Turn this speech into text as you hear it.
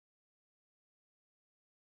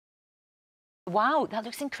Wow, that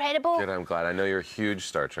looks incredible. Good, I'm glad. I know you're a huge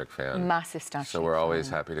Star Trek fan. Massive Star Trek So we're always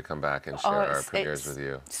fan. happy to come back and share our premieres with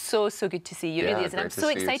you. So good to see you. It really is. And I'm so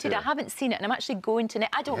excited. I haven't seen it, and I'm actually going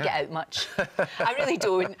tonight. I don't get out much. I really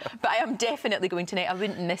don't. But I am definitely going tonight. I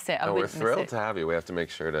wouldn't miss it. We're thrilled to have you. We have to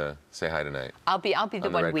make sure to say hi tonight. I'll be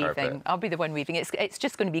the one waving. I'll be the one waving. It's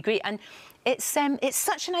just going to be great. And it's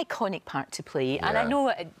such an iconic part to play. And I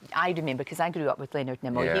know, I remember, because I grew up with Leonard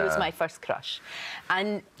Nimoy. He was my first crush.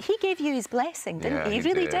 And he gave you his blessing, didn't he? He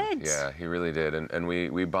really did. Yeah, he really did. And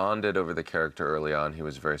we bonded over the character early on. He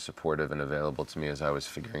was very supportive and available to me as I was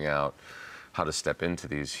figuring out how to step into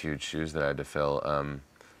these huge shoes that I had to fill.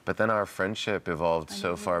 But then our friendship evolved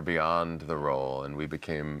so far beyond the role, and we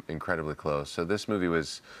became incredibly close. So this movie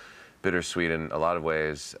was bittersweet in a lot of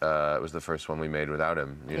ways. It was the first one we made without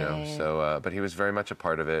him, you know. So, but he was very much a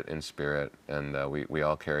part of it in spirit, and we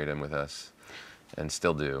all carried him with us, and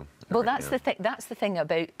still do. Well, that's the thing. That's the thing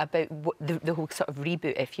about the whole sort of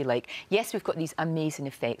reboot, if you like. Yes, we've got these amazing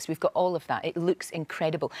effects. We've got all of that. It looks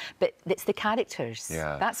incredible, but it's the characters.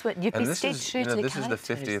 Yeah, that's what you've been stayed true to the characters. This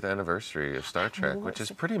is the 50th anniversary of Star Trek, which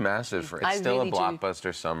is pretty massive. It's still a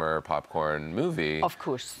blockbuster summer popcorn movie, of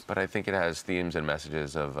course. But I think it has themes and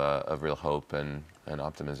messages of real hope and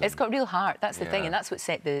optimism. It's got real heart. That's the thing, and that's what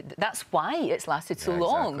set that's why it's lasted so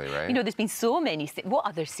long. Exactly, right? You know, there's been so many. What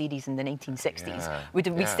other series in the 1960s would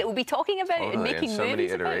we still be talking about and making so movies many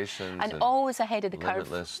iterations about? And always ahead of the curve.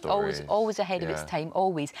 Always ahead of its time.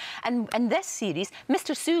 Always. And this series,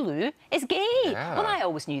 Mr. Sulu is gay. Well, I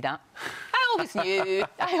always knew that. I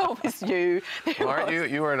always knew. Well, aren't you?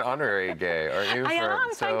 You were an honorary gay, aren't you? I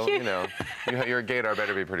am. Thank you. You know, your gaydar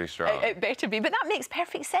better be pretty strong. It better be, but that makes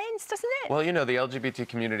perfect sense, doesn't it? Well, you know, the LGBT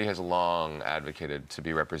community has long advocated to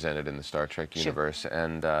be represented in the Star Trek universe,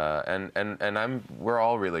 and we're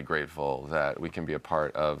all really grateful that we can be a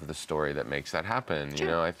part of the story that makes that happen. You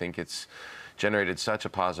know, I think it's generated such a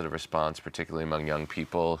positive response, particularly among young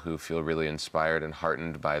people who feel really inspired and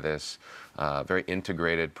heartened by this very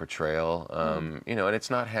integrated portrayal. You know, and it's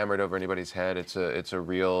not hammered over anybody's head. It's a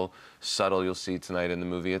real subtle. You'll see tonight in the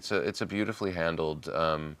movie. It's a beautifully handled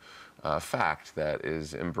fact that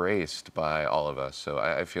is embraced by all of us. So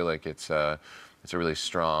I feel like it's a really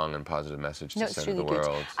strong and positive message to send to the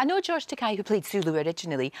world. I know George Takei, who played Sulu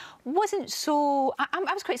originally, wasn't so...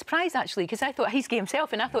 I was quite surprised, actually, because I thought he's gay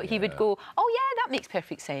himself, and I thought he would go, oh, yeah, that makes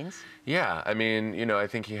perfect sense. Yeah, I mean, you know, I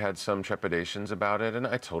think he had some trepidations about it, and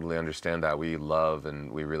I totally understand that. We love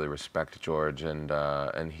and we really respect George,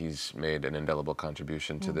 and he's made an indelible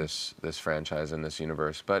contribution to this franchise and this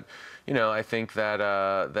universe. But, you know, I think that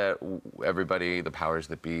that everybody, the powers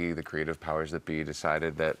that be, the creative powers that be,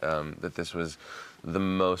 decided that that this was the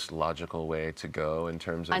most logical way to go in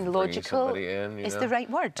terms of bringing somebody in. Is the right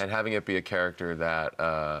word. And having it be a character that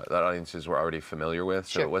that audiences were already familiar with,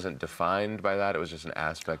 so it wasn't defined by that. It was just an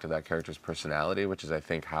aspect of that character's personality, which is, I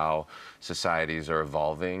think, how societies are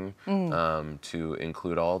evolving to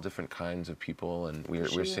include all different kinds of people, and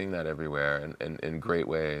we're seeing that everywhere and in great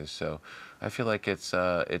ways. So I feel like it's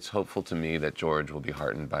hopeful to me that George will be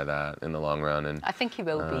heartened by that in the long run. And I think he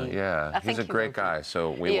will be. Yeah, he's a great guy.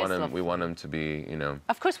 So we want him to be, you know.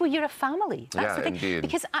 Of course, well, you're a family. That's the thing. Indeed.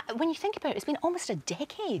 Because when you think about it, it's been almost a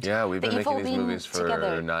decade. Yeah, we've been making these movies for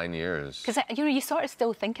together. 9 years. Because you know, you sort of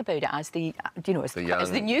still think about it as the, you know, as the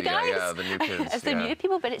new guys, the new kids, as the new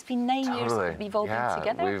people. But it's been 9 years that we've all been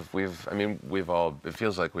together. I mean, we've all. It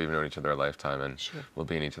feels like we've known each other a lifetime, and we'll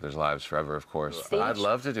be in each other's lives forever, of course. But I'd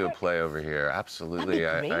love to do a play over here. Absolutely.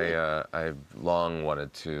 I long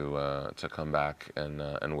wanted to come back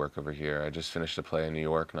and work over here. I just finished a play in New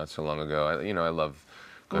York not so long ago. You know, I love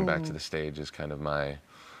going back to the stage is kind of my.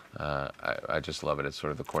 I just love it. It's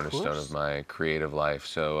sort of the cornerstone of my creative life.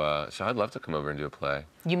 So so I'd love to come over and do a play.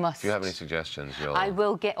 You must. If you have any suggestions, I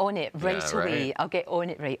will get on it right away. Right? I'll get on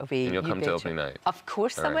it right away. And you'll come to opening night. Of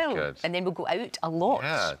course I will. Good. And then we'll go out a lot.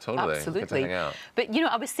 Yeah, totally. Absolutely. Get to hang out. But you know,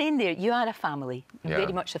 I was saying there, you are a family,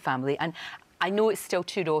 very much a family, and I know it's still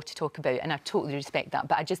too raw to talk about, and I totally respect that,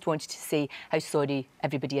 but I just wanted to say how sorry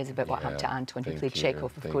everybody is about what happened to Anton, who played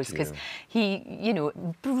Chekhov, of course, because he, you know,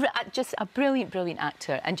 just a brilliant, brilliant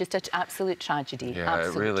actor, and just an absolute tragedy. Yeah,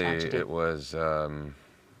 it was,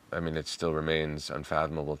 I mean, it still remains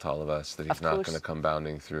unfathomable to all of us that he's not going to come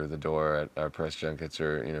bounding through the door at our press junkets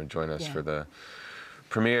or, you know, join us for the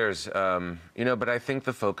premieres, you know, but I think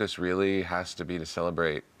the focus really has to be to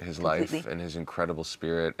celebrate his life and his incredible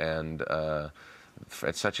spirit. And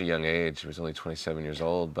at such a young age, he was only 27 years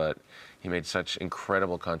old, but he made such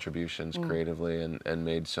incredible contributions creatively and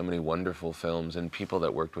made so many wonderful films, and people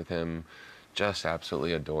that worked with him just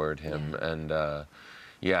absolutely adored him. And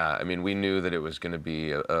Yeah, I mean, we knew that it was going to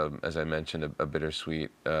be, as I mentioned, a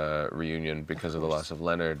bittersweet reunion because of the loss of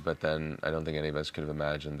Leonard, but then I don't think any of us could have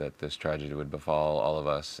imagined that this tragedy would befall all of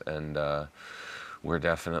us, and we're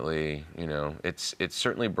definitely, you know, it's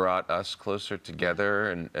certainly brought us closer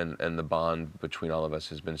together, and the bond between all of us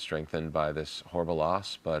has been strengthened by this horrible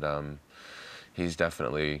loss, but he's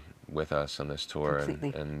definitely with us on this tour,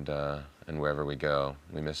 and wherever we go,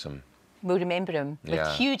 we miss him. We'll remember him with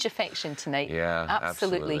huge affection tonight. Yeah,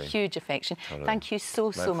 absolutely huge affection. Totally. Thank you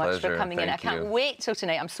so much for coming in. I can't wait till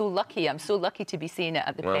tonight. I'm so lucky. I'm so lucky to be seeing it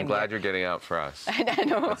at the premiere. I'm glad you're getting out for us. I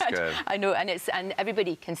know. That's good. I know, and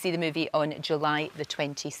everybody can see the movie on July the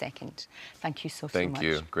 22nd. Thank you so much. Thank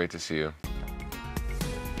you. Great to see you.